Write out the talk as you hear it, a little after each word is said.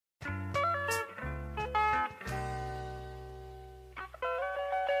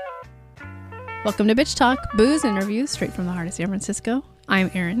Welcome to Bitch Talk, booze interviews straight from the heart of San Francisco.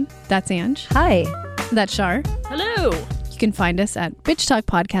 I'm Erin. That's Ange. Hi. That's Shar. Hello. You can find us at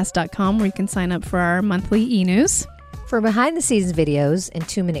bitchtalkpodcast.com where you can sign up for our monthly e-news. For behind-the-scenes videos and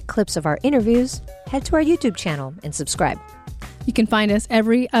 2-minute clips of our interviews, head to our YouTube channel and subscribe. You can find us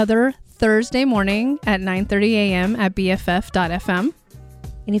every other Thursday morning at 9:30 a.m. at bff.fm.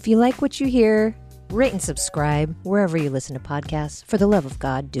 And if you like what you hear, rate and subscribe wherever you listen to podcasts. For the love of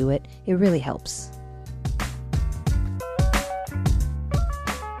God, do it. It really helps.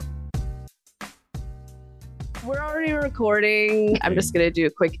 We're already recording. I'm just going to do a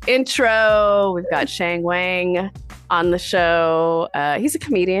quick intro. We've got Shang Wang on the show. He's a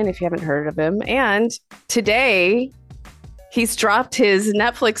comedian, if you haven't heard of him. And today, he's dropped his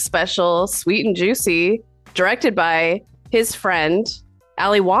Netflix special, Sweet and Juicy, directed by his friend,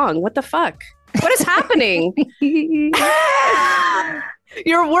 Ali Wong. What the fuck? What is happening? Your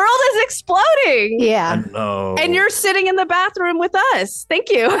world is exploding. Yeah. No. And you're sitting in the bathroom with us. Thank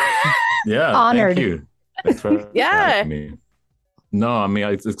you. Yeah. Honored. Thank you. Thanks for Yeah. having me. No, I mean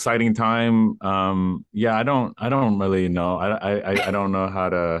it's exciting time. Yeah, I don't really know. I don't know how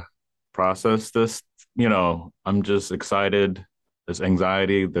to process this. You know, I'm just excited. There's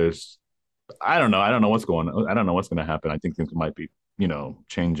anxiety. I don't know what's going on. I don't know what's going to happen. I think things might be,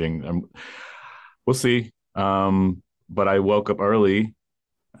 changing. We'll see. But I woke up early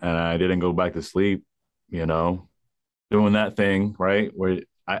and I didn't go back to sleep, doing that thing, right? Where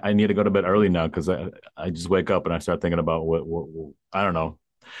I need to go to bed early now because I just wake up and I start thinking about what I don't know.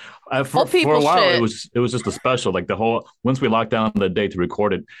 For a while, it was just a special, like once we locked down the day to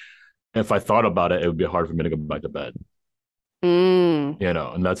record it, if I thought about it, it would be hard for me to go back to bed.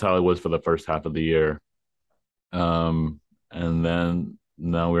 And that's how it was for the first half of the year. And then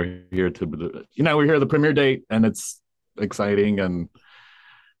now we're here we're here the premiere date and it's exciting and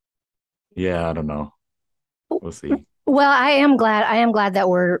yeah, I don't know. We'll see. Well, I am glad that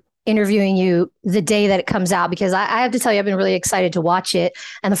we're interviewing you the day that it comes out, because I have to tell you, I've been really excited to watch it.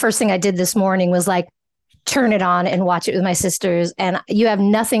 And the first thing I did this morning was turn it on and watch it with my sisters. And you have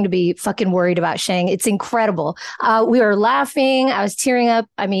nothing to be fucking worried about, Shang. It's incredible. We were laughing. I was tearing up.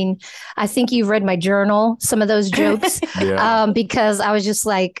 I mean, I think you've read my journal, some of those jokes, because I was just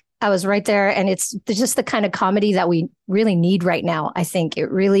I was right there. And it's just the kind of comedy that we really need right now. I think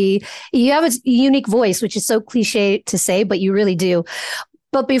you have a unique voice, which is so cliche to say, but you really do.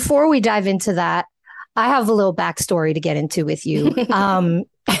 But before we dive into that, I have a little backstory to get into with you.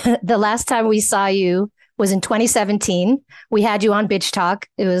 The last time we saw you was in 2017. We had you on Bitch Talk.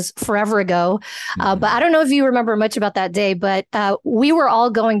 It was forever ago. But I don't know if you remember much about that day, but we were all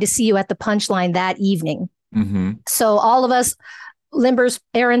going to see you at the Punchline that evening. Mm-hmm. So all of us, Limber's,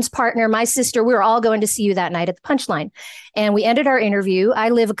 Erin's partner, my sister, we were all going to see you that night at the Punchline. And we ended our interview. I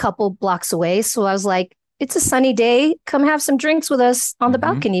live a couple blocks away. So I was like, it's a sunny day. Come have some drinks with us on the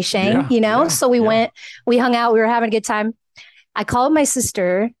balcony, Shang, So we went, we hung out, we were having a good time. I called my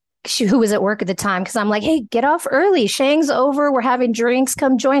sister, who was at work at the time, because I'm like, hey, get off early. Shang's over. We're having drinks.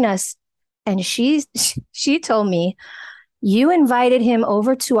 Come join us. And she told me, you invited him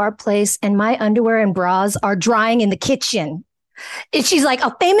over to our place and my underwear and bras are drying in the kitchen. And she's like,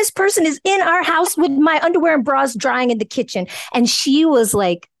 a famous person is in our house with my underwear and bras drying in the kitchen. And she was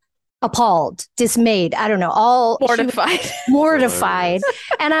appalled, dismayed. I don't know, all mortified.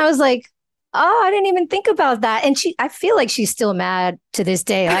 And I was like, oh, I didn't even think about that. And I feel like she's still mad to this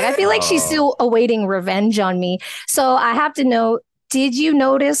day. I feel like she's still awaiting revenge on me. So I have to know, did you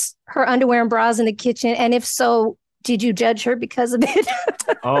notice her underwear and bras in the kitchen? And if so, did you judge her because of it?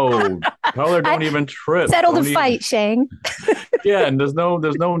 Oh, tell her don't even trip. Settle the fight, Shang. Yeah, and there's no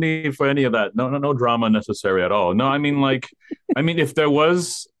need for any of that. No drama necessary at all. No, I mean if there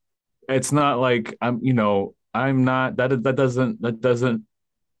was, it's not like I'm not that doesn't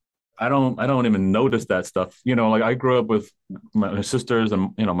I don't even notice that stuff. I grew up with my sisters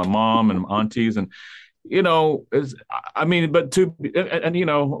and my mom and aunties and my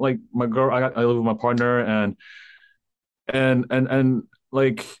girl, I live with my partner I'm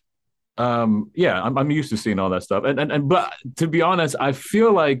used to seeing all that stuff. But to be honest, I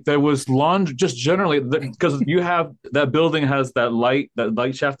feel like there was laundry just generally because you have that building has that light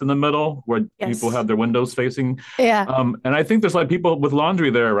shaft in the middle where people have their windows facing. Yeah. And I think there's people with laundry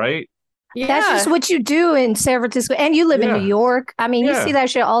there, right? Yeah. That's just what you do in San Francisco. And you live in New York. I mean, you see that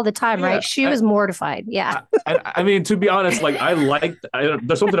shit all the time, right? She was mortified. Yeah. I mean, to be honest,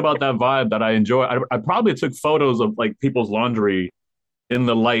 there's something about that vibe that I enjoy. I probably took photos of people's laundry in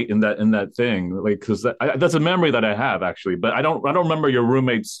the light in that thing, because that's a memory that I have actually. But I don't remember your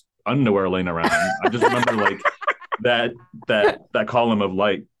roommate's underwear laying around. I just remember that column of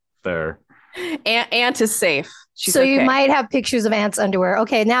light there. Ant is safe. She's so you okay. might have pictures of Ant's underwear.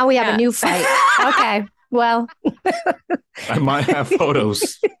 Okay, now we have a new fight. Okay, well. I might have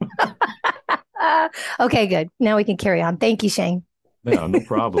photos. Okay, good. Now we can carry on. Thank you, Shane. Yeah, no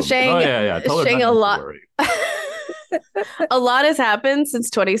problem. Shang, oh yeah. Tell her Shang, not a to lot. worry. A lot has happened since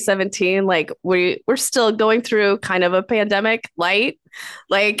 2017. Like we're still going through kind of a pandemic light.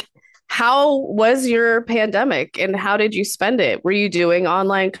 Like, how was your pandemic and how did you spend it? Were you doing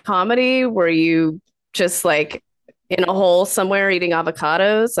online comedy? Were you just like in a hole somewhere eating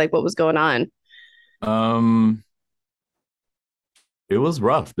avocados? Like, what was going on? Um, it was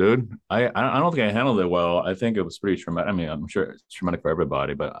rough, dude. I don't think I handled it well. I think it was pretty traumatic. I mean, I'm sure it's traumatic for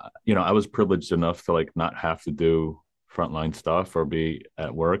everybody, but I was privileged enough to like not have to do frontline stuff or be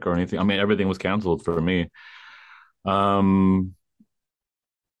at work or anything. I mean, everything was canceled for me. Um,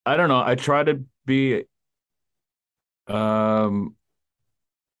 I don't know. I try to be. Um,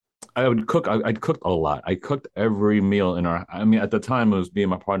 I would cook. I cooked a lot. I cooked every meal in our. I mean, at the time it was me and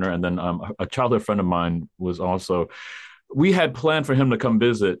my partner, and then a childhood friend of mine was also. We had planned for him to come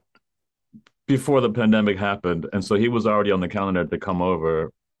visit before the pandemic happened, and so he was already on the calendar to come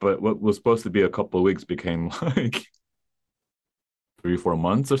over. But what was supposed to be a couple of weeks became like 3 4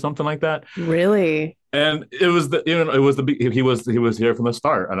 months or something like that. Really? And it was he was here from the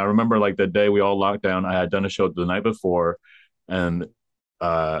start. And I remember like the day we all locked down. I had done a show the night before, and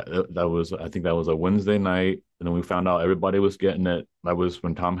I think that was a Wednesday night, and then we found out everybody was getting it. That was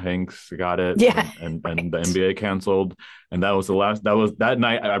when Tom Hanks got it, Yeah, and the NBA canceled, and that was the last. That was that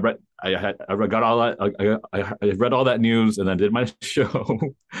night. Got all that. I read all that news, and then did my show,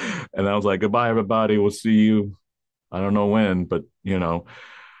 and I was like, goodbye, everybody. We'll see you. I don't know when, but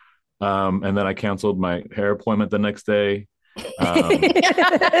and then I canceled my hair appointment the next day.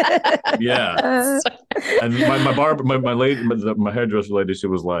 Yeah. And my barber, my lady, my hairdresser lady, she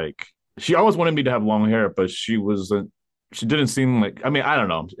was like, she always wanted me to have long hair, but she didn't seem like, I mean, I don't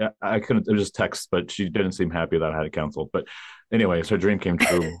know. I couldn't, it was just text, but she didn't seem happy that I had it canceled. But anyways, her dream came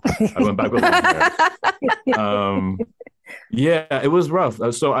true. I went back with long hair. Yeah, it was rough.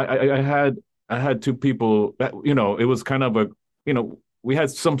 So I had two people that, it was kind of we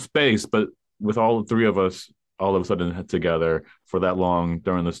had some space, but with all three of us, all of a sudden together for that long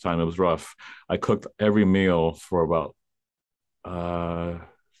during this time, it was rough. I cooked every meal for about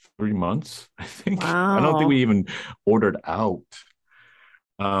 3 months, I think. Wow. I don't think we even ordered out.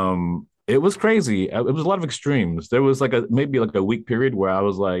 It was crazy. It was a lot of extremes. There was maybe a week period where I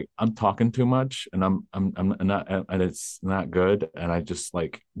was like, I'm talking too much and I'm not, and it's not good. And I just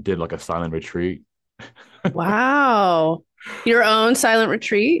did a silent retreat. Wow. Your own silent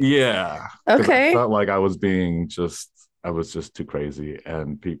retreat? Yeah. Okay. I felt like I was just too crazy.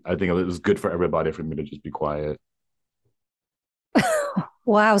 And I think it was good for everybody for me to just be quiet.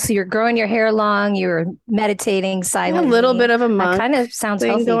 Wow. So you're growing your hair long, you're meditating silently. A little bit of a monk. That kind of sounds thing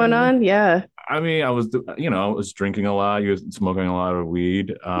healthy going on. Yeah. I mean, I was drinking a lot, smoking a lot of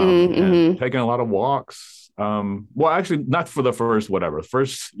weed, and taking a lot of walks. Well, actually, not for the first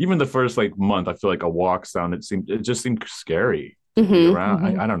even the first month. I feel like a walk it just seemed scary to be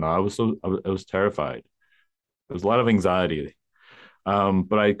around. I don't know. I was terrified. There was a lot of anxiety.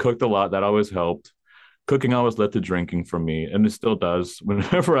 But I cooked a lot. That always helped. Cooking always led to drinking for me, and it still does.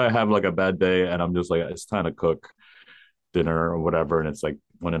 Whenever I have a bad day and I'm just like, it's time to cook dinner or whatever, and it's 1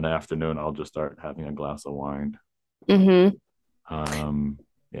 p.m, I'll just start having a glass of wine. Yeah.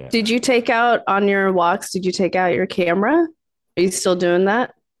 Did you take out on your walks? Did you take out your camera? Are you still doing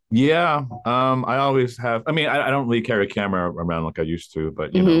that? Yeah. I always have. I mean, I don't really carry a camera around like I used to,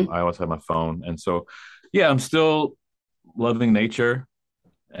 but I always have my phone, and so yeah, I'm still loving nature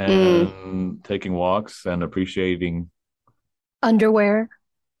and taking walks and appreciating underwear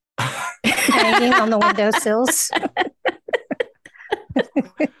hanging on the windowsills.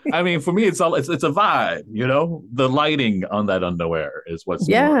 I mean, for me, it's a vibe, The lighting on that underwear is what's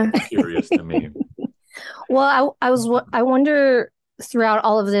more curious to me. Well, I wonder, throughout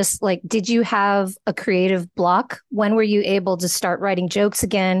all of this, did you have a creative block? When were you able to start writing jokes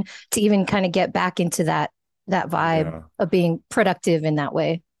again, to even kind of get back into that vibe of being productive in that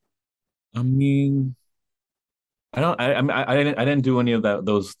way? I mean, I didn't do any of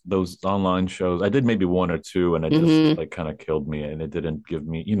those online shows. I did maybe one or two, and it just kind of killed me, and it didn't give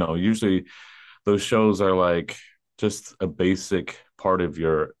me, usually those shows are just a basic part of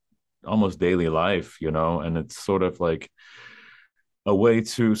your almost daily life, and it's sort of a way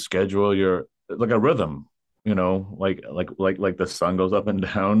to schedule your a rhythm, like the sun goes up and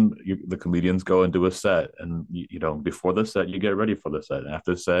down, the comedians go and do a set, and before the set you get ready for the set, and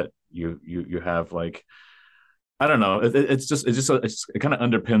after the set you have I don't know. It kind of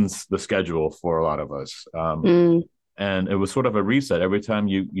underpins the schedule for a lot of us. Mm. And it was sort of a reset. Every time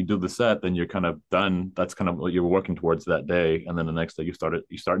you do the set, then you're kind of done. That's kind of what you were working towards that day, and then the next day you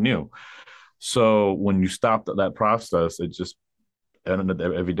start new. So when you stopped that process, it just ended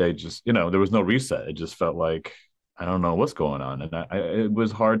every day. Just there was no reset. It just felt like I don't know what's going on, and it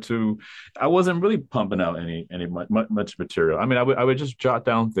was hard to. I wasn't really pumping out any much material. I mean, I would just jot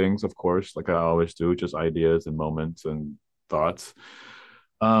down things, of course, like I always do, just ideas and moments and thoughts.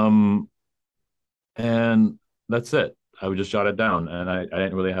 And that's it. I would just jot it down, and I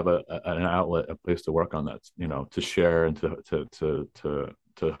didn't really have an outlet, a place to work on that, to share and to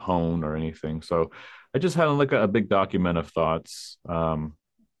hone or anything. So I just had like a big document of thoughts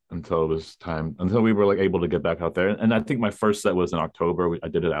until it was time, until we were like able to get back out there. And I think my first set was in October. I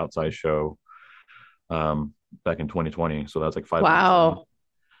did an outside show back in 2020, so that's like 5 months. Wow.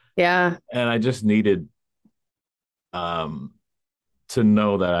 Yeah. And I just needed to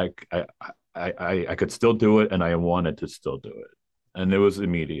know that I could still do it, and I wanted to still do it, and it was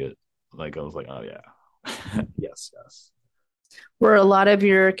immediate. Like I was like, oh yeah, yes. Were a lot of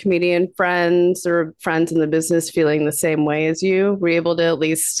your comedian friends or friends in the business feeling the same way as you? Were you able to at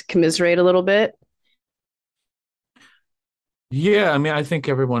least commiserate a little bit? Yeah, I mean, I think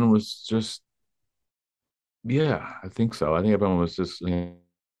everyone was just, yeah, I think so. I think everyone was just, going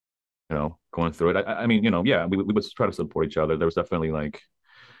through it. I mean, yeah, we would try to support each other. There was definitely like,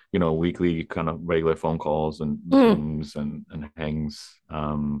 weekly kind of regular phone calls and Zooms and hangs.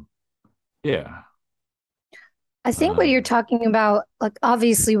 Yeah. I think what you're talking about, like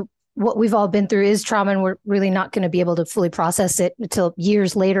obviously what we've all been through is trauma, and we're really not going to be able to fully process it until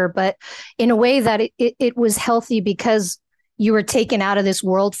years later. But in a way that it was healthy because you were taken out of this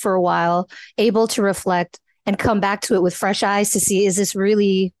world for a while, able to reflect and come back to it with fresh eyes to see, is this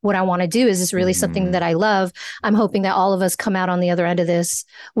really what I want to do? Is this really something that I love? I'm hoping that all of us come out on the other end of this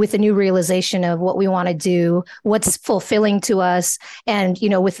with a new realization of what we want to do, what's fulfilling to us, and,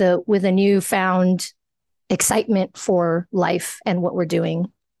 with a newfound excitement for life and what we're doing.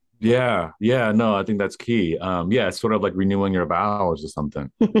 Yeah. No, I think that's key. Yeah, it's sort of like renewing your vows or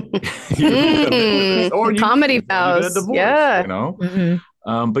something. Or comedy vows. Divorce, yeah.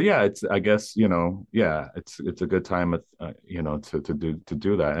 But yeah, I guess, it's a good time, to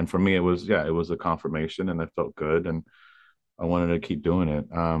do that. And for me, it was a confirmation, and it felt good, and I wanted to keep doing it.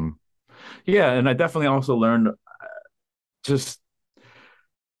 Yeah. And I definitely also learned just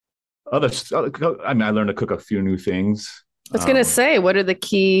I learned to cook a few new things. I was gonna say, what are the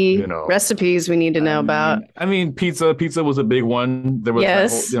key recipes we need to know about? I mean, pizza was a big one. There was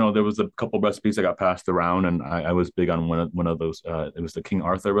yes. There was a couple recipes that got passed around, and I was big on one of those. It was the King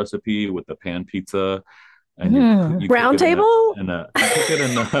Arthur recipe with the pan pizza. And you round table? You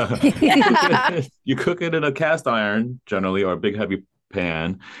cook it in a cast iron generally, or a big heavy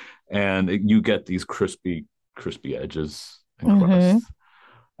pan, and you get these crispy edges and crust.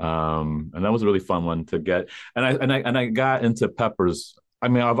 And that was a really fun one to get. And I got into peppers. I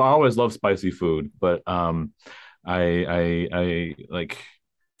mean, I've always loved spicy food, but I like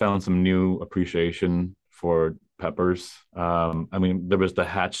found some new appreciation for peppers. I mean, there was the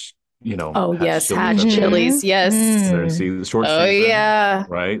Hatch, Hatch chilies. Yes. The short season, yeah.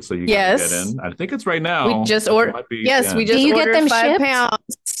 Right. So you can get in. I think it's right now. We just ordered. Yes, we just ordered them 5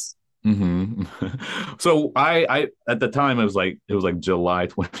 pounds. So I at the time it was like July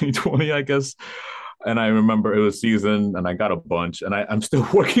 2020, I guess, and I remember it was seasoned, and I got a bunch, and I'm still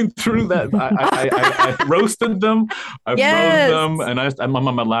working through that. I roasted them, I froze them, and I'm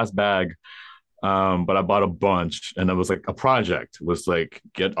on my last bag. But I bought a bunch, and it was like a project. It was like,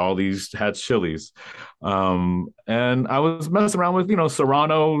 get all these Hatch chilies, and I was messing around with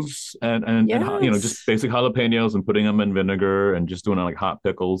serranos and just basic jalapenos, and putting them in vinegar and just doing like hot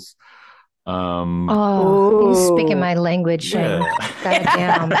pickles. You're speaking my language. Yeah.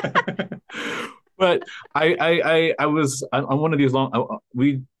 Goddamn. But I was on one of these long.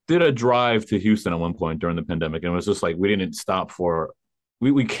 We did a drive to Houston at one point during the pandemic, and it was just like we didn't stop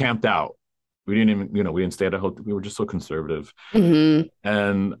we camped out. We didn't even, we didn't stay at a hotel. We were just so conservative. And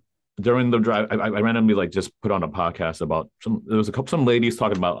during the drive, I randomly like just put on a podcast about there was some ladies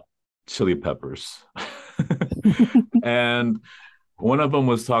talking about chili peppers. And one of them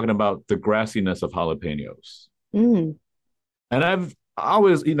was talking about the grassiness of jalapenos. And I've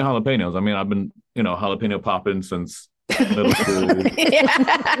always eaten jalapenos. I mean, I've been, jalapeno popping since middle school.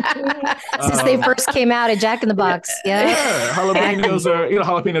 Since they first came out at Jack in the Box. Yeah. Jalapenos are,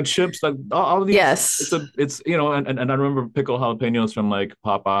 jalapeno chips, like all of these. Yes. It's and I remember pickled jalapenos from like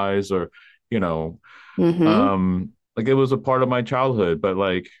Popeyes or, like it was a part of my childhood. But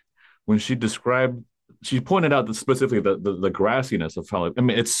like when she described she pointed out specifically the grassiness of jalapeno. I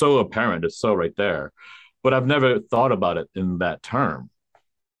mean, it's so apparent, it's so right there, but I've never thought about it in that term,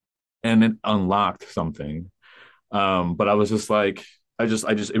 and it unlocked something. But I was just like,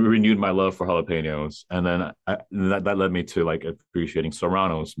 it renewed my love for jalapenos, and then that led me to like appreciating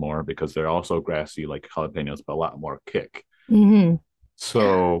serranos more because they're also grassy like jalapenos, but a lot more kick. Mm-hmm.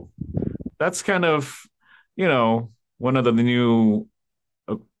 So that's kind of, one of the new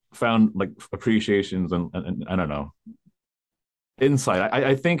found like appreciations and I don't know, insight.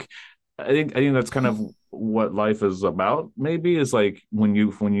 I think that's kind of what life is about. Maybe is like when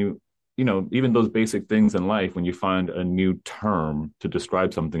you even those basic things in life, when you find a new term to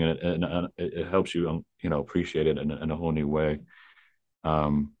describe something and it helps you appreciate it in a whole new way.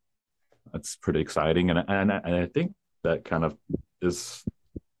 That's pretty exciting, and I think that kind of is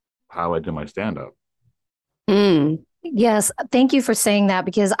how I do my stand up. Yes, thank you for saying that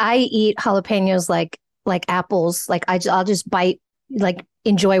because I eat jalapenos like apples. Like I'll just bite, like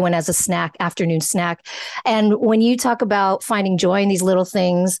enjoy one as a snack, afternoon snack. And when you talk about finding joy in these little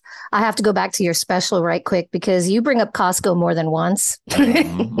things, I have to go back to your special right quick because you bring up Costco more than once.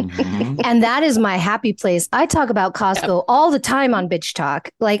 And that is my happy place. I talk about Costco all the time on Bitch Talk.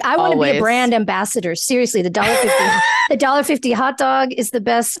 Like I want to be a brand ambassador. Seriously, the $1.50 hot dog is the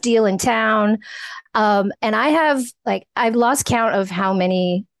best deal in town. And I've lost count of how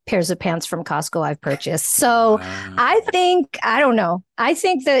many pairs of pants from Costco I've purchased. So wow. I think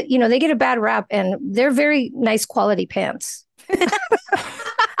that, they get a bad rap and they're very nice quality pants.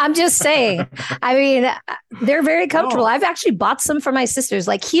 I'm just saying. I mean, they're very comfortable. I've actually bought some for my sisters.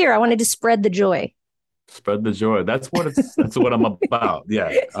 Like here, I wanted to spread the joy. Spread the joy. That's what I'm about.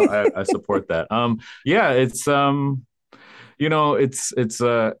 Yeah, I support that. Yeah,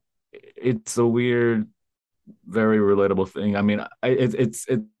 it's a weird, very relatable thing. I mean, it's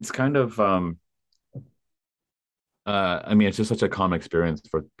kind of I mean, it's just such a common experience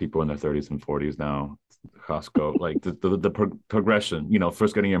for people in their 30s and 40s now. Costco, like the progression,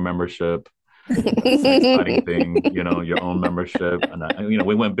 first getting your membership, exciting thing, your own membership, and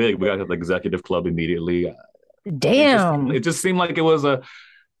we went big. We got the executive club immediately. Damn, it just seemed like it was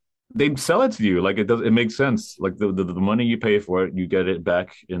they'd sell it to you like it makes sense, like the money you pay for it, you get it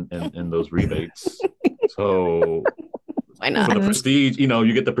back in those rebates. So why not? For the prestige,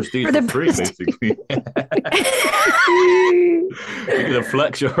 you get the prestige for free, basically. You get to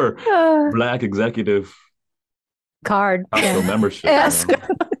flex your Black executive card membership. Yes.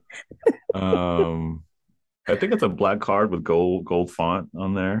 I think it's a black card with gold font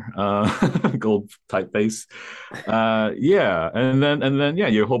on there, gold typeface. Yeah, and then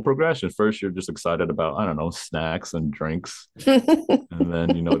your whole progression. First, you're just excited about, I don't know, snacks and drinks, and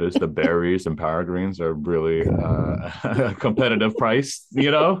then you notice the berries and power greens are really a competitive price.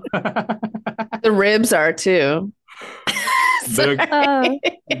 The ribs are too. They're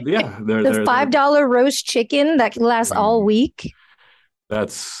the $5 roast chicken that can last all week.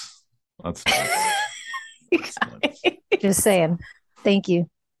 That's just saying. Thank you.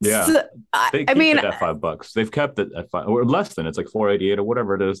 Yeah. So, they keep it at $5. They've kept it at $5 or less than. It's like $4.88 or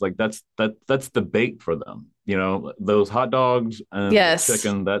whatever it is. Like that's the bait for them. Those hot dogs and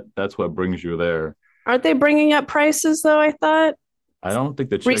chicken, that's what brings you there. Aren't they bringing up prices though? I thought. I don't think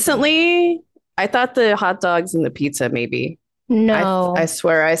the chicken. Recently, I thought the hot dogs and the pizza maybe. No, I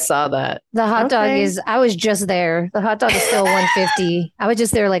swear I saw that. The hot dog I was just there. The hot dog is still $150. I was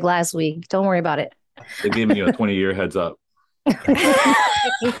just there like last week. Don't worry about it. They're giving you a 20-year heads up.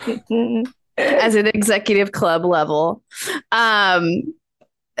 As an executive club level.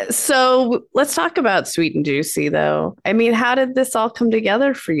 So let's talk about Sweet and Juicy though. I mean, how did this all come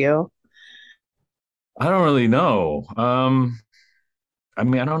together for you? I don't really know. I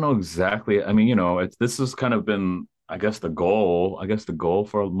mean, I don't know exactly. I mean, this has kind of been, I guess the goal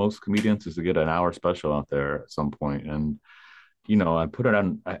for most comedians is to get an hour special out there at some point. And, I put it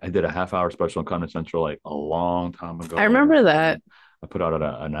on, I did a half-hour special on Comedy Central like a long time ago. I remember that. I put out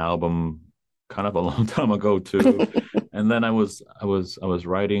an album kind of a long time ago too. And then I was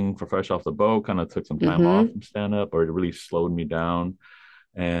writing for Fresh Off the Boat, kind of took some time off from stand-up, or it really slowed me down.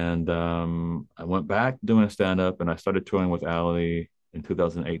 And I went back doing stand-up, and I started touring with Ali in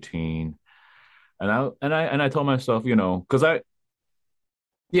 2018. And I told myself, because I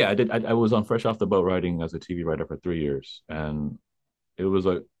was on Fresh Off the Boat writing as a TV writer for 3 years, and it was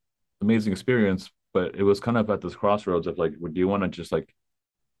an amazing experience. But it was kind of at this crossroads of like, do you want to just like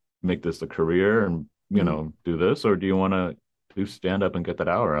make this a career and do this, or do you want to do stand up and get that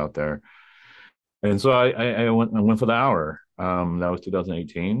hour out there? And so I went for the hour. That was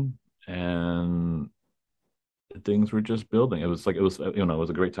 2018, and things were just building. It was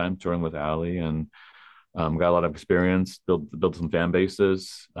a great time touring with Ali, and Got a lot of experience, built some fan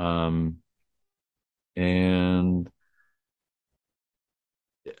bases, and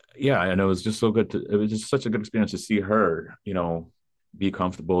yeah, and it was just so good it was just such a good experience to see her, be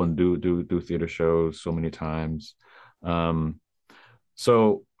comfortable and do theater shows so many times. Um,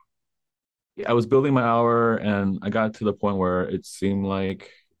 so I was building my hour, and I got to the point where it seemed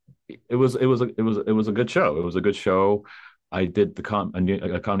like it was a good show. It was a good show. I did a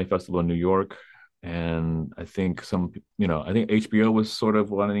comedy festival in New York, and I think I think HBO was sort of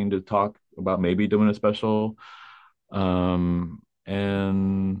wanting to talk about maybe doing a special. And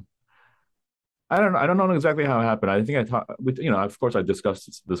I don't know exactly how it happened. I think I talked with, of course I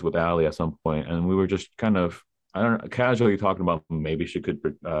discussed this with Ali at some point, and we were just kind of, I don't know, casually talking about maybe she could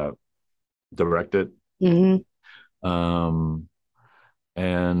direct it. Um,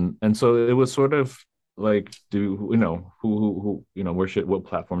 and so it was sort of like, what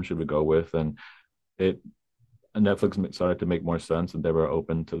platform should we go with? And Netflix started to make more sense, and they were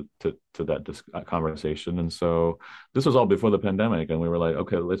open to that conversation. And so this was all before the pandemic, and we were like,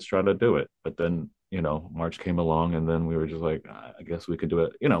 okay, let's try to do it. But then March came along, and then we were just like, I guess we could do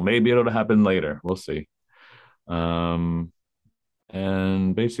it. Maybe it'll happen later. We'll see. And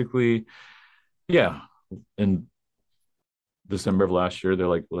basically, yeah, in December of last year, they're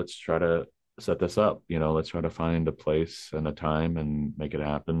like, let's try to set this up. Let's try to find a place and a time and make it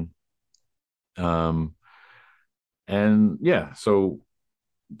happen. And yeah, so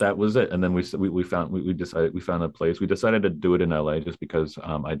that was it. And then we found a place. We decided to do it in LA just because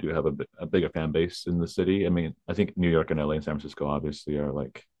I do have a bigger fan base in the city. I mean, I think New York and LA and San Francisco obviously are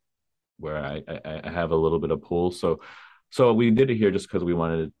like where I have a little bit of pull. So we did it here just because we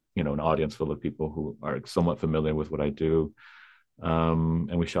wanted, an audience full of people who are somewhat familiar with what I do.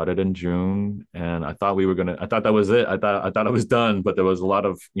 And we shot it in June, and I thought that was it. I thought it was done, but there was a lot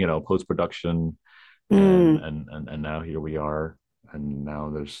of, post-production, and now here we are, and now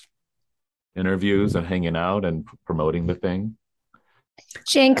there's interviews and hanging out and promoting the thing.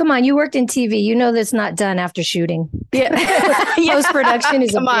 Shane, come on, you worked in TV. You know that's not done after shooting. Yeah. Post-production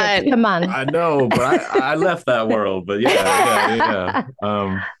is come on. I know, but I left that world. But yeah.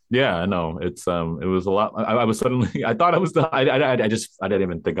 Yeah, I know. It was a lot. I was suddenly, I thought I was I didn't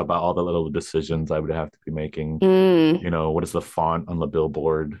even think about all the little decisions I would have to be making. What is the font on the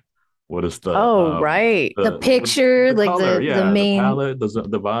billboard? What is the right, the picture, the color, the main, the palette,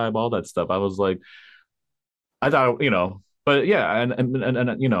 the vibe, all that stuff. I was like, I thought, but yeah, and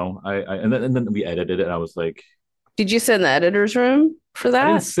then we edited it, and I was like, did you sit in the editor's room for that?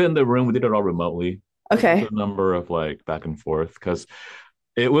 I didn't sit in the room. We did it all remotely. Okay. A number of like back and forth, because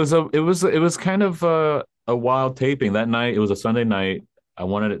it was kind of a wild taping that night. It was a Sunday night. I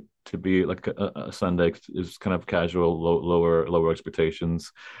wanted it to be like a Sunday. It was kind of casual, lower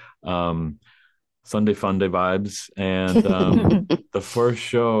expectations. Sunday fun day vibes. And the first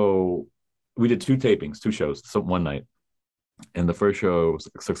show, we did two shows, so one night. And the first show was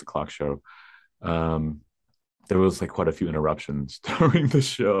like a 6:00 show. There was like quite a few interruptions during the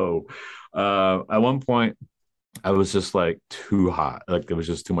show. At one point, I was just like too hot. Like there was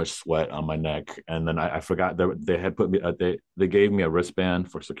just too much sweat on my neck. And then I forgot they had put me, they gave me a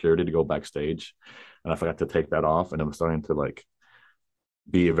wristband for security to go backstage. And I forgot to take that off. And it was starting to like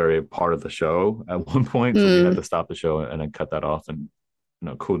be a very part of the show at one point. So we had to stop the show and then cut that off and,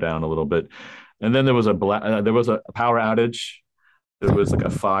 cool down a little bit. And then there was a power outage. There was like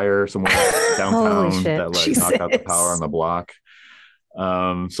a fire somewhere downtown that like knocked out the power on the block.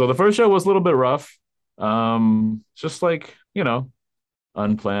 So the first show was a little bit rough. Just like,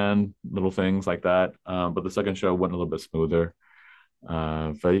 unplanned little things like that. But the second show went a little bit smoother.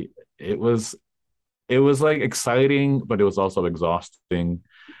 But it was like exciting, but it was also exhausting.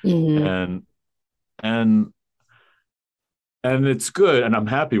 And it's good, and I'm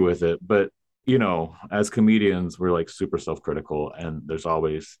happy with it. But as comedians, we're like super self-critical, and there's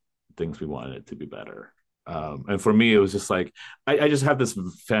always things we want it to be better. And for me, it was just like I just have this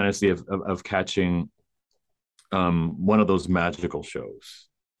fantasy of catching one of those magical shows.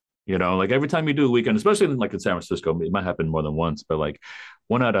 Like every time you do a weekend, especially like in San Francisco, it might happen more than once, but like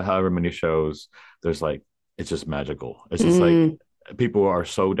one out of however many shows, there's like, it's just magical. It's just like people are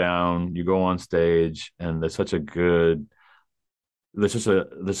so down. You go on stage, and there's such a good. There's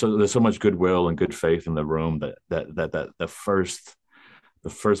so much goodwill and good faith in the room that the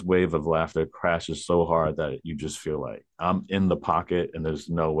first wave of laughter crashes so hard that you just feel like I'm in the pocket, and there's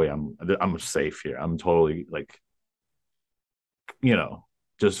no way I'm safe here. I'm totally like,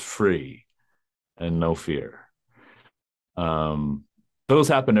 just free and no fear. Those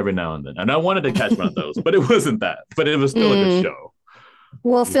happen every now and then, and I wanted to catch one of those, but it wasn't that. But it was still a good show.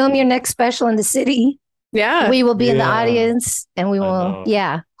 We'll film your next special in the city. Yeah. We will be in the Yeah. audience, and we I will,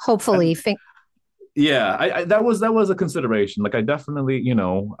 know. hopefully. Yeah, that was a consideration. Like I definitely,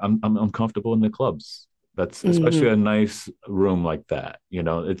 I'm comfortable in the clubs. That's especially Mhm. a nice room like that.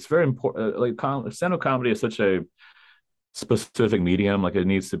 It's very important. Like stand-up comedy is such a specific medium. Like it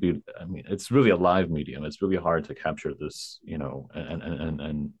needs to be. I mean, it's really a live medium. It's really hard to capture this,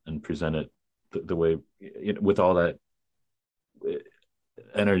 and present it the way with all that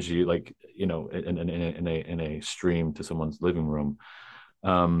energy, like in a stream to someone's living room.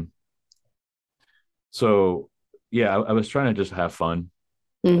 Um, So yeah, I was trying to just have fun.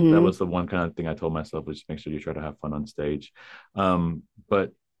 That Mhm. was the one kind of thing I told myself was make sure you try to have fun on stage.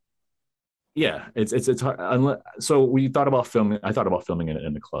 But yeah, it's hard. So we thought about filming. I thought about filming it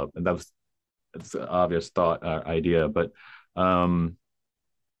in the club, and it's an obvious thought idea. But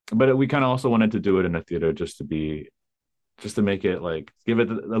we kind of also wanted to do it in a theater just to make it like give it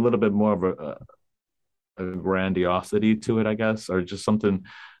a little bit more of a grandiosity to it, I guess, or just something.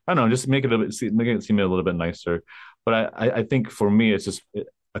 I don't know, just make it seem a little bit nicer. But I think for me, it's just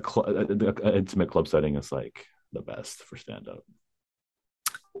a intimate club setting is like the best for stand up.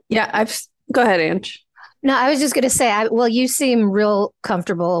 Yeah, go ahead, Ange. No, I was just going to say, well, you seem real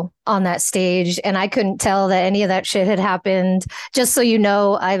comfortable on that stage, and I couldn't tell that any of that shit had happened. Just so you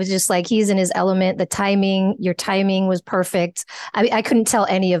know, I was just like, he's in his element. Your timing was perfect. I couldn't tell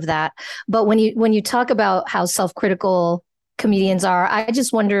any of that. But when you talk about how self-critical comedians are, I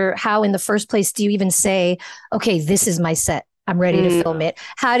just wonder how, in the first place, do you even say, okay, this is my set, I'm ready to film it?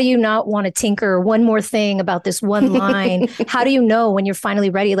 How do you not want to tinker one more thing about this one line? How do you know when you're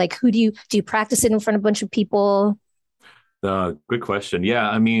finally ready? Like, who do you practice it in front of a bunch of people? Good question. Yeah,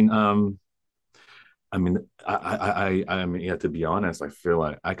 I mean, yeah, to be honest, I feel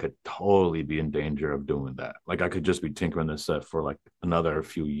like I could totally be in danger of doing that. Like I could just be tinkering the set for like another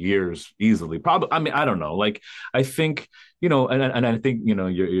few years easily. Probably, I mean, I don't know. Like I think, and I think,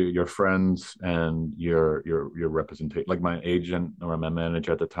 your friends and your representation, like my agent or my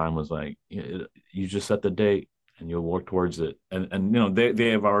manager at the time was like, you just set the date and you'll work towards it. And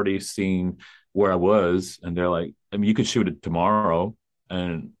they have already seen where I was, and they're like, I mean, you could shoot it tomorrow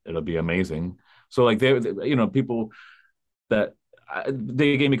and it'll be amazing. So like people that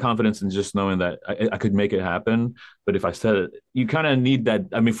they gave me confidence in just knowing that I could make it happen. But if I said it, you kind of need that.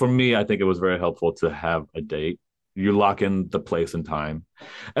 I mean, for me, I think it was very helpful to have a date. You lock in the place and time.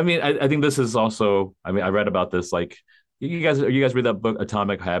 I mean, I think this is also. I mean, I read about this. Like, you guys read that book,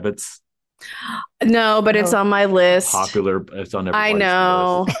 Atomic Habits? No, but it's on my list. Popular. It's on I everybody's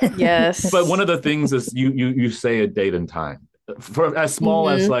know. list. Yes. But one of the things is you say a date and time for as small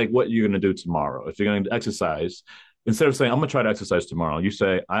as like what you're going to do tomorrow. If you're going to exercise, instead of saying I'm going to try to exercise tomorrow, you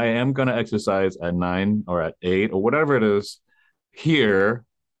say I am going to exercise at 9 or at 8 or whatever it is. Here,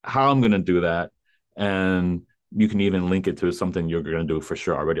 how I'm going to do that, and you can even link it to something you're going to do for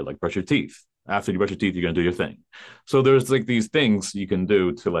sure already, like brush your teeth. After you brush your teeth, you're going to do your thing. So there's like these things you can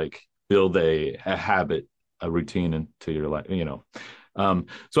do to like build a habit, a routine into your life,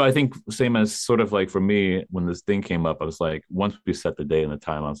 So I think same as sort of like for me, when this thing came up, I was like, once we set the day and the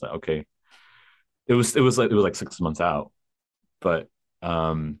time, I was like, okay, it was like 6 months out, but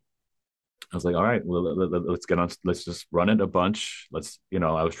I was like, all right, well, let's get on, let's just run it a bunch. I was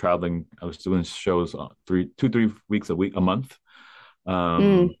traveling, I was doing shows 3 weeks a month.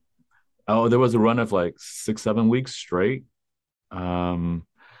 Oh, there was a run of like 6-7 weeks straight. But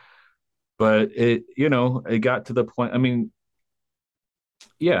it got to the point. I mean,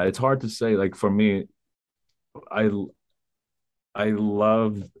 yeah, it's hard to say. Like for me, I I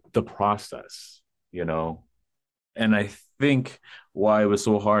love the process, and I think why it was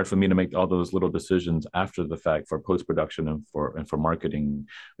so hard for me to make all those little decisions after the fact for post production and for marketing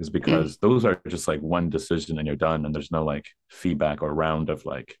is because those are just like one decision and you're done, and there's no like feedback or round of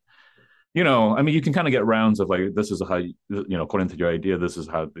like. I mean, you can kind of get rounds of like, this is how according to your idea, this is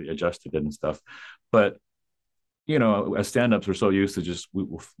how they adjusted it and stuff. But as stand-ups, we're so used to just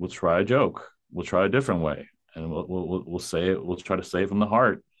we'll try a joke, we'll try a different way, and we'll say it. We'll try to say it from the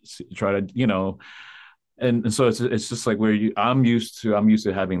heart. Try to and so it's just like I'm used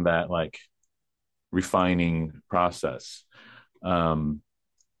to having that like refining process, and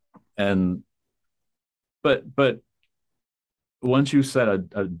but once you set a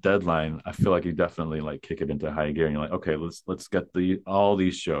deadline, I feel like you definitely like kick it into high gear, and you're like, okay, let's get all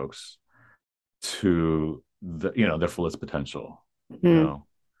these jokes to their fullest potential.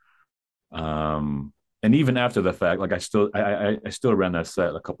 And even after the fact, like I still ran that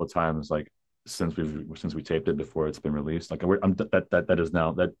set a couple of times, like since we taped it before it's been released. Like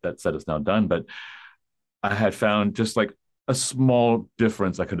that set is now done, but I had found just like a small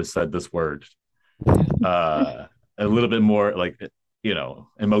difference. I could have said this word a little bit more like,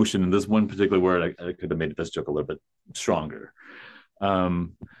 emotion in this one particular word. I could have made this joke a little bit stronger.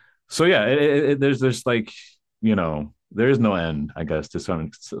 So yeah, there's like, there is no end, I guess, to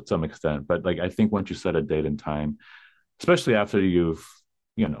some extent. But like, I think once you set a date and time, especially after you've,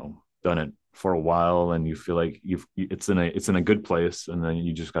 done it for a while and you feel like it's in a good place, and then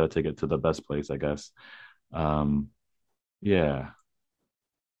you just got to take it to the best place, I guess. Yeah.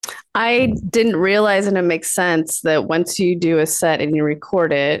 I didn't realize, and it makes sense that once you do a set and you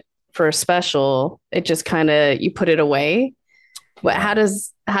record it for a special, it just kind of, you put it away. But how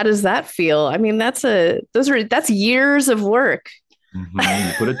does that feel? I mean, that's years of work. Mm-hmm.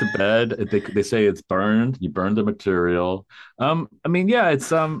 You put it to bed. They say it's burned. You burn the material. I mean, yeah,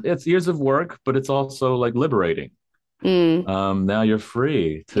 it's years of work, but it's also like liberating. Now you're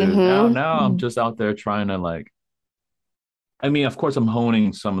free to now I'm just out there trying to like, I mean, of course I'm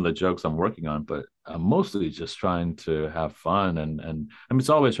honing some of the jokes I'm working on, but I'm mostly just trying to have fun, and I mean, it's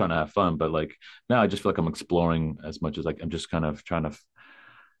always trying to have fun, but like now I just feel like I'm exploring as much as like I'm just kind of trying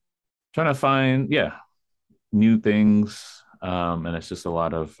to find, yeah, new things. And it's just a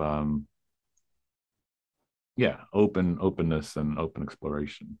lot of yeah, openness and open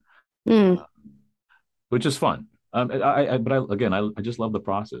exploration, which is fun. I just love the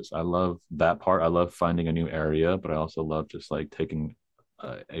process. I love that part. I love finding a new area, but I also love just like taking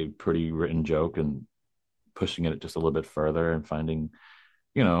a pretty written joke and pushing it just a little bit further and finding,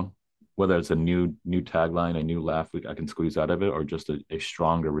 whether it's a new tagline, a new laugh I can squeeze out of it, or just a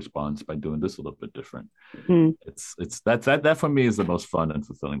stronger response by doing this a little bit different. It's that for me is the most fun and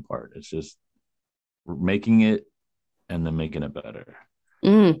fulfilling part. It's just making it and then making it better.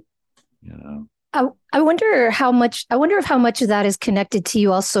 I wonder how much of that is connected to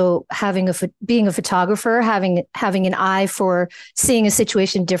you also being a photographer, having an eye for seeing a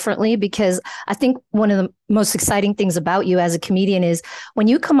situation differently. Because I think one of the most exciting things about you as a comedian is when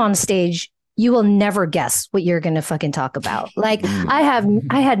you come on stage, you will never guess what you're going to fucking talk about. Like I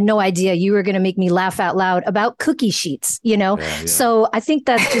had no idea you were going to make me laugh out loud about cookie sheets, Yeah. So I think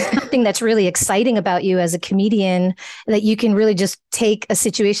that's just something that's really exciting about you as a comedian, that you can really just take a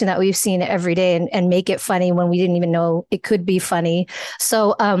situation that we've seen every day and make it funny when we didn't even know it could be funny.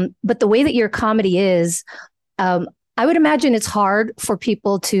 So, but the way that your comedy is, I would imagine it's hard for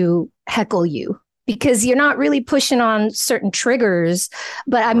people to heckle you, because you're not really pushing on certain triggers.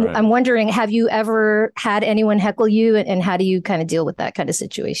 But I'm wondering, have you ever had anyone heckle you, and how do you kind of deal with that kind of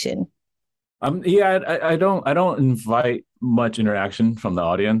situation? Yeah, I don't invite much interaction from the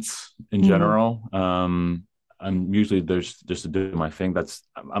audience in general. I'm usually there's just to do my thing. That's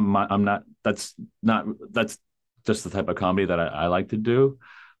just the type of comedy that I like to do.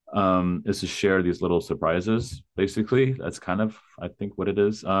 Is to share these little surprises. Basically, that's kind of, I think, what it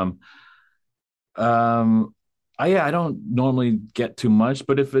is. I don't normally get too much,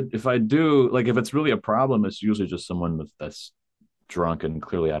 but if I do, like if it's really a problem, it's usually just someone that's drunk and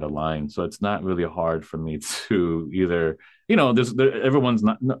clearly out of line. So it's not really hard for me to either, everyone's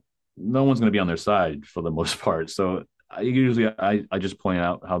not, no one's going to be on their side for the most part. So I just point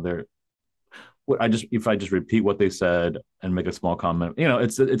out how they're, if I just repeat what they said and make a small comment,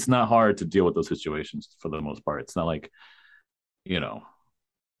 it's not hard to deal with those situations for the most part. It's not like,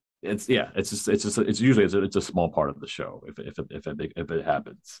 it's usually it's a small part of the show if it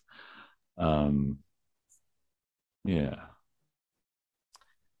happens. Yeah.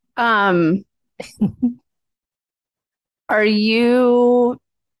 Are you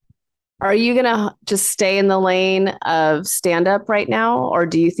gonna just stay in the lane of stand up right now, or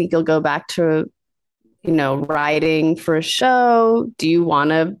do you think you'll go back to writing for a show? Do you want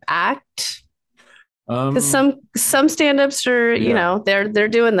to act? Because some stand-ups are, they're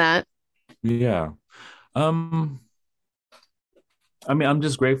doing that. Yeah. I mean, I'm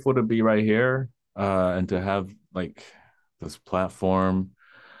just grateful to be right here and to have like this platform.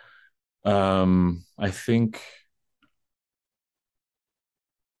 I think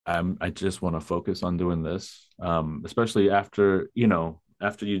I just want to focus on doing this, especially after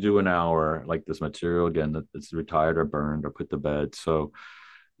you do an hour like this material again that it's retired or burned or put to bed. So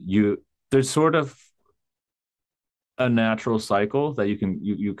there's sort of a natural cycle that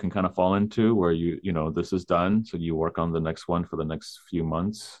you can kind of fall into where this is done, so you work on the next one for the next few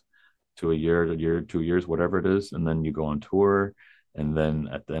months to a year, 2 years, whatever it is, and then you go on tour, and then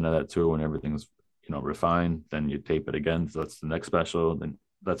at the end of that tour, when everything's refined, then you tape it again, so that's the next special. Then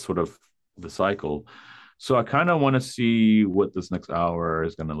that's sort of the cycle. So I kind of want to see what this next hour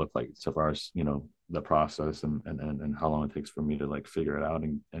is going to look like, so far as the process and how long it takes for me to like figure it out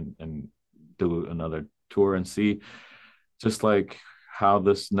and do another tour and see just like how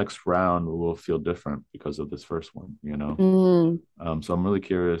this next round will feel different because of this first one, So I'm really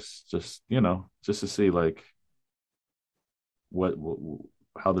curious, just to see like what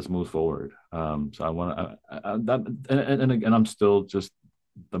how this moves forward. So I want to that, and again, I'm still just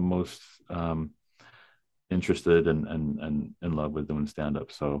the most interested and in love with doing stand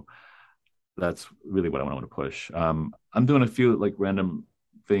up. So that's really what I want to push. I'm doing a few like random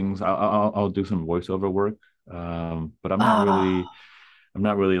things. I'll do some voiceover work, but I'm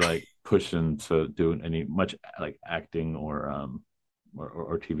not really like pushing to do any much like acting or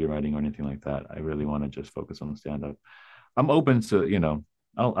TV writing or anything like that. I really want to just focus on stand up. I'm open to,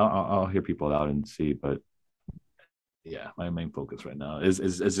 I'll hear people out and see, but yeah, my main focus right now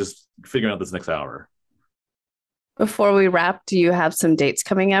is just figuring out this next hour. Before we wrap, do you have some dates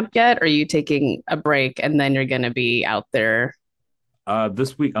coming up yet? Or are you taking a break and then you're going to be out there?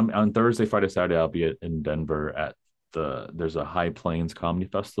 This week, I'm on Thursday, Friday, Saturday. I'll be in Denver at there's a High Plains Comedy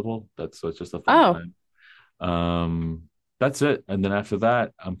Festival. So it's just a fun time. That's it. And then after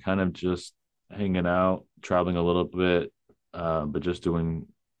that, I'm kind of just hanging out, traveling a little bit, but just doing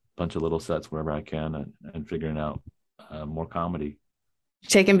a bunch of little sets wherever I can and figuring out more comedy.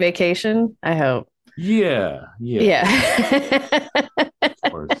 Taking vacation, I hope. Yeah. Of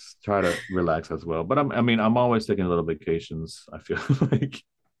course, try to relax as well. But I'm always taking little vacations. I feel like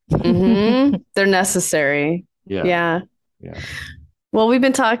they're necessary. Yeah. Well, we've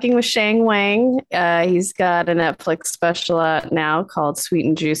been talking with Shang Wang. He's got a Netflix special out now called Sweet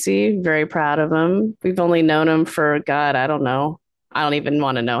and Juicy. Very proud of him. We've only known him for, God, I don't know. I don't even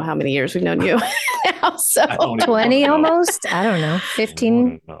want to know how many years we've known you now. So 20 almost? I don't know.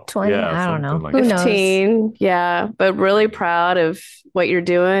 15, 20? I don't know. Like Who 15. knows? Yeah. But really proud of what you're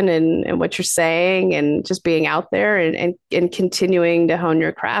doing and what you're saying and just being out there and continuing to hone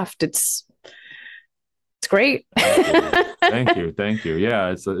your craft. It's great. Thank you.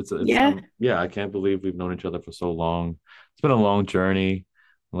 Yeah. I can't believe we've known each other for so long. It's been a long journey.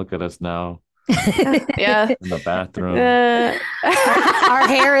 Look at us now. Yeah. In the bathroom. Our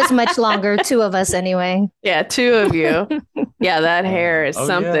hair is much longer, two of us anyway. Yeah, two of you. Yeah, that hair is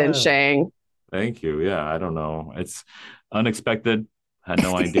something, Shang. Thank you. Yeah, I don't know. It's unexpected. Had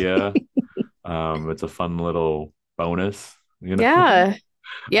no idea. It's a fun little bonus. Yeah.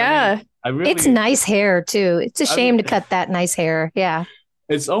 It's nice hair too. It's a shame to cut that nice hair. Yeah.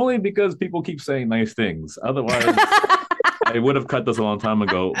 It's only because people keep saying nice things. Otherwise, I would have cut this a long time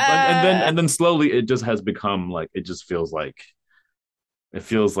ago. And then slowly it just has become like, it feels like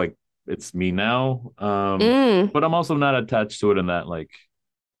it's me now. But I'm also not attached to it in that, like,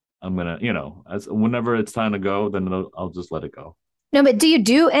 I'm gonna, as whenever it's time to go, then I'll just let it go. No, but do you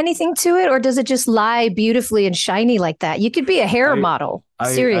do anything to it, or does it just lie beautifully and shiny like that? You could be a hair model.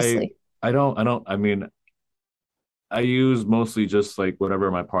 Seriously. I don't. I mean, I use mostly just like whatever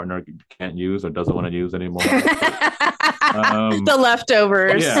my partner can't use or doesn't want to use anymore. The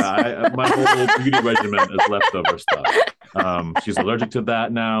leftovers. Yeah, my whole beauty regimen is leftover stuff. She's allergic to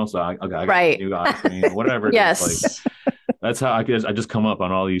that now, so I got new eye cream, whatever. Yes. Like, that's how I just come up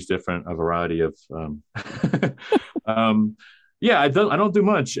on all these different a variety of. Yeah, I don't do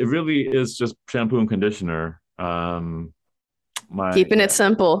much. It really is just shampoo and conditioner. Keeping it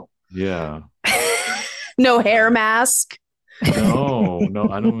simple. Yeah. No hair mask. No,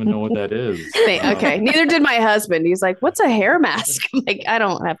 I don't even know what that is. Okay, neither did my husband. He's like, "What's a hair mask?" I'm like, I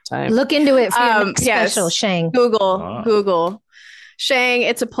don't have time. Look into it for your next special, Shang. Google. Shang,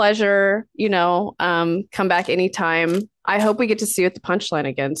 it's a pleasure. Come back anytime. I hope we get to see you at the Punchline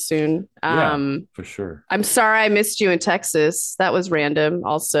again soon. For sure. I'm sorry I missed you in Texas. That was random.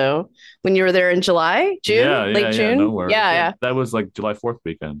 Also, when you were there in June, late June. No worries. Yeah. That was like July 4th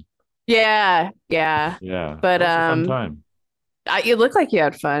weekend. Yeah. But a fun time. You look like you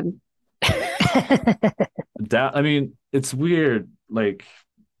had fun. I mean, it's weird. Like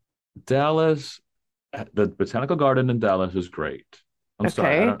Dallas, the Botanical Garden in Dallas is great. I'm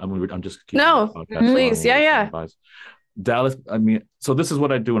sorry. I'm just please. Yeah. Dallas. I mean, so this is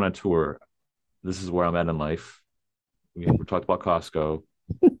what I do when I tour. This is where I'm at in life. We talked about Costco.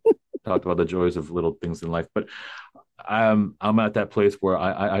 Talked about the joys of little things in life, but I'm at that place where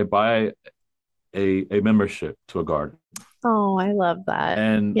I buy a membership to a garden. Oh, I love that.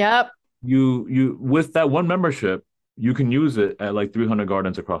 And you with that one membership, you can use it at like 300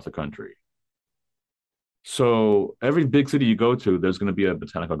 gardens across the country. So every big city you go to, there's going to be a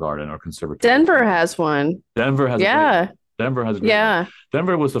botanical garden or conservatory. Denver has one. Denver has Denver has one.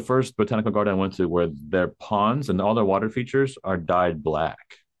 Denver was the first botanical garden I went to where their ponds and all their water features are dyed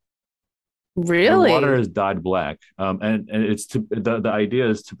black. Really? The water is dyed black, and it's the idea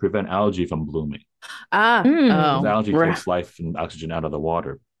is to prevent algae from blooming. Ah, The oh. algae takes life and oxygen out of the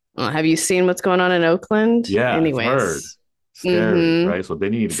water. Have you seen what's going on in Oakland? Yeah, Anyways. I've heard. Scary, right? So they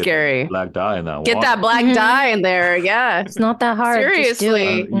need to Scary. get black dye in that Get water. that black dye in there. Yeah. It's not that hard. Just do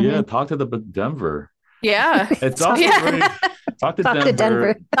Seriously. it. Yeah, talk to the Denver. Yeah. It's also Yeah. very, talk to Talk to Denver.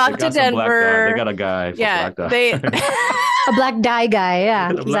 Denver. Talk They to got some black dye. Denver. They got a guy for Yeah. black dye. They A black dye guy. Yeah,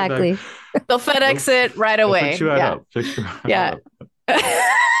 A black dye. exactly. they'll FedEx it right They'll away. fix you right Yeah. up. Fix you right Yeah.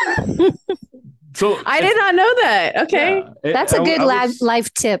 up. So I did not know that. Okay. yeah, That's a good I was-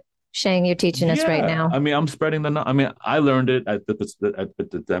 life tip, Shang, you're teaching us right Yeah. now. I mean, I'm spreading I learned it at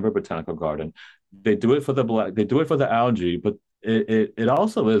the Denver Botanical Garden. They do it for the algae, but it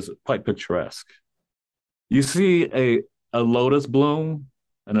also is quite picturesque. You see a lotus bloom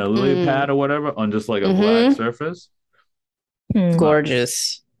and a lily pad or whatever on just like a black surface.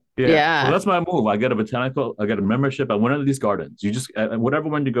 Gorgeous. Yeah. So that's my move. I get a membership at one of these gardens. You just whatever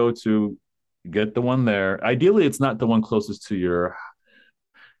one you go to, get the one there. Ideally, it's not the one closest to your,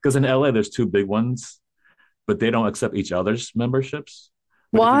 because in LA there's two big ones, but they don't accept each other's memberships.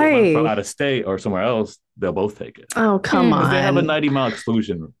 But if you get one Why? from out of state or somewhere else, they'll both take it. Oh, come Because on. they have a 90-mile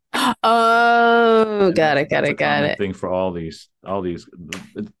exclusion. Oh, got it. That's a Got common it. thing for all these.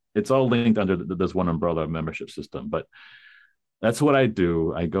 It's all linked under this one umbrella membership system. But that's what I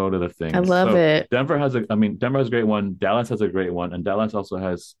do. I go to the thing. I love it. Denver has a great one. Dallas has a great one, and Dallas also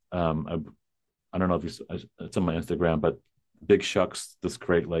has I don't know if it's on my Instagram, but Big Shucks, this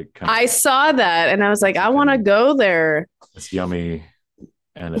great like kind of, I saw that and I was like, I want to go there. it's yummy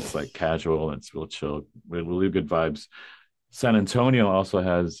and it's like casual and it's real chill, really good vibes. San Antonio also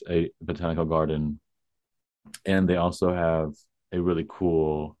has a botanical garden, and they also have a really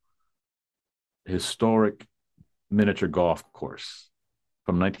cool historic miniature golf course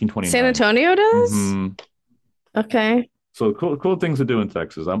from 1929. San Antonio does? Mhm. Okay. So cool things to do in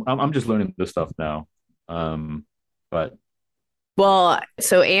Texas. I'm just learning this stuff now. But Well,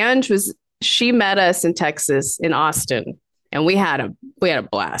 so she met us in Texas, in Austin, and we had a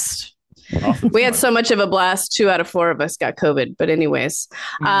blast. Austin's We had fun. so much of a blast. 2 out of 4 of us got COVID. But anyways,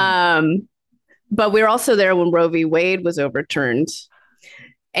 but we were also there when Roe v. Wade was overturned.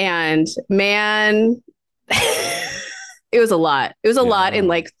 And man, it was a lot. It was a lot in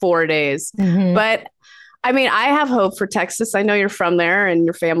like 4 days. Mhm. But I mean, I have hope for Texas. I know you're from there and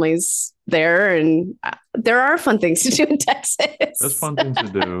your family's there, and there are fun things to do in Texas. There's fun things to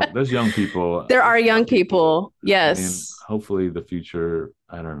do. There's young people. There are young people. I mean, Yes. hopefully the future,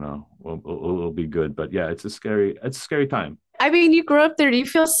 I don't know, will be good. But yeah, it's a scary time. I mean, you grew up there. Do you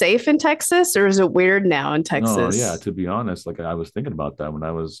feel safe in Texas, or is it weird now in Texas? No, yeah, to be honest, like I was thinking about that when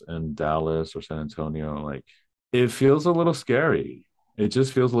I was in Dallas or San Antonio. Like it feels a little scary. It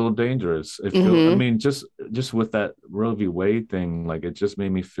just feels a little dangerous. It feels, I mean, just with that Roe v. Wade thing, like it just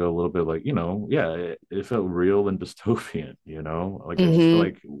made me feel a little bit like, it felt real and dystopian, like I just feel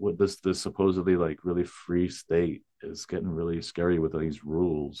like what this supposedly like really free state is getting really scary with these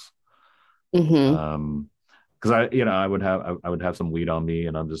rules. Because I would have some weed on me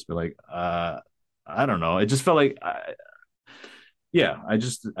and I'm just be like, I don't know. It just felt like, I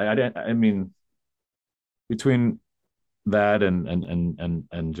mean, between that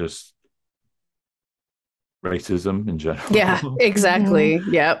and just racism in general. Yeah, exactly.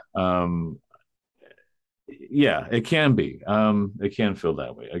 Yep. Yeah, it can be. It can feel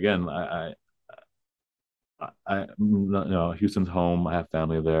that way. Again, Houston's home. I have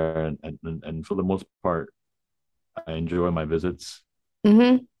family there, and for the most part, I enjoy my visits.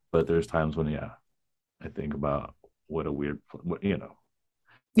 But there's times when, I think about what a weird,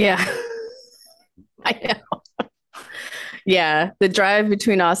 Yeah. I know. Yeah, the drive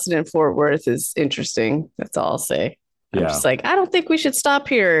between Austin and Fort Worth is interesting. That's all I'll say. I'm just like, I don't think we should stop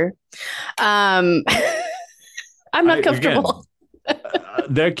here. I'm not comfortable.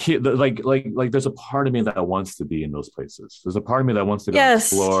 They're cute. Like there's a part of me that wants to be in those places. There's a part of me that wants to go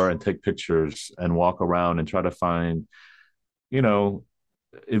explore and take pictures and walk around and try to find,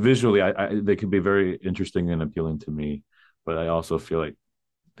 visually, they can be very interesting and appealing to me, but I also feel like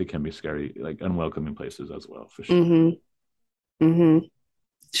they can be scary, like unwelcoming places as well, for sure.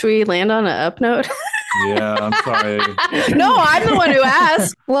 Should we land on an up note? Yeah, I'm sorry. No, I'm the one who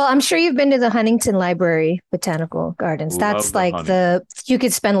asked. Well, I'm sure you've been to the Huntington Library Botanical Gardens. That's like you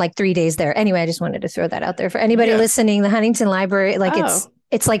could spend like 3 days there. Anyway, I just wanted to throw that out there for anybody listening. The Huntington Library, like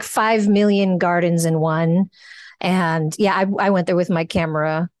it's like 5 million gardens in one. And yeah, I went there with my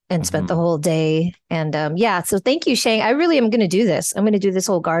camera and spent the whole day. And so thank you, Shang. I really am going to do this. I'm going to do this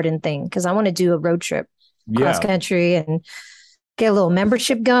whole garden thing because I want to do a road trip cross country and Get a little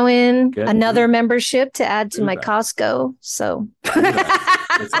membership going. Get Another it. membership to add to Do my that. Costco. So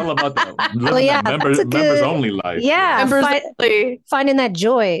It's all about the yeah, members that's a good- only life. yeah, Members only. finding that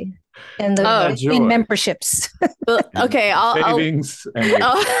joy in the Oh. in Joy. memberships. Okay, I'll Savings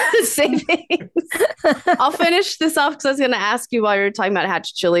and savings. I'll finish this off because I was going to ask you while you were talking about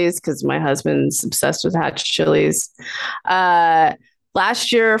Hatch chilies because my husband's obsessed with Hatch chilies.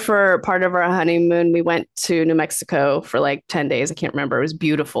 Last year, for part of our honeymoon, we went to New Mexico for like 10 days. I can't remember. It was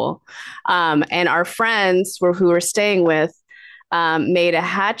beautiful. And our friends who were staying with made a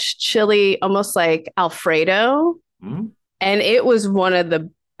Hatch chili, almost like Alfredo. Mm. And it was one of the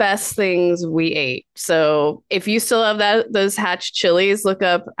best things we ate. So if you still have those Hatch chilies, look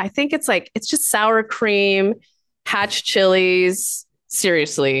up. I think it's just sour cream, Hatch chilies.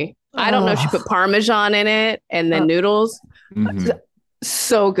 Seriously. I don't know if you put Parmesan in it and then noodles. Mhm.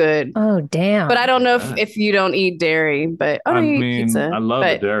 So good. Oh, damn. But I don't know if you don't eat dairy, but I you eat mean, pizza. I love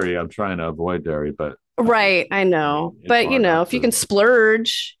but, the dairy. I'm trying to avoid dairy, but right, I know. It's But hard not if you to. can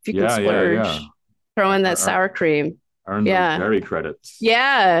splurge, Yeah. throw in that Or- sour cream. Earn Yeah. those dairy credits.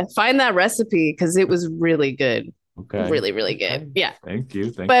 Yeah, find that recipe because it was really good. Okay. Really, really good. Okay. Yeah. Thank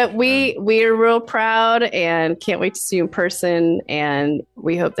you. But we're real proud and can't wait to see you in person. And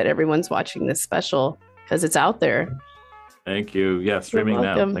we hope that everyone's watching this special because it's out there. Thank you. Yeah, streaming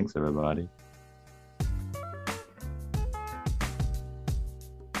now. welcome. Thanks, everybody.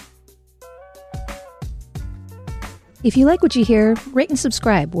 If you like what you hear, rate and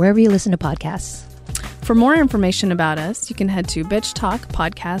subscribe wherever you listen to podcasts. For more information about us, you can head to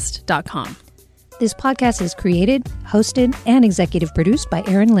bitchtalkpodcast.com. This podcast is created, hosted, and executive produced by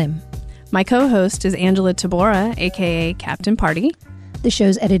Aaron Lim. My co-host is Angela Tabora, aka Captain Party. The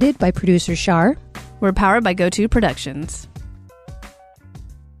show's edited by producer Shar. We're powered by GoTo Productions.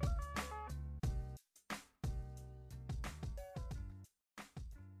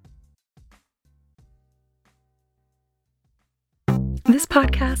 This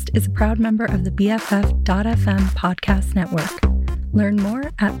podcast is a proud member of the BFF.FM podcast network. Learn more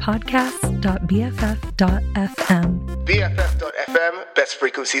at podcasts.bff.fm. BFF.FM, best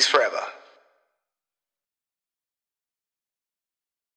frequencies forever.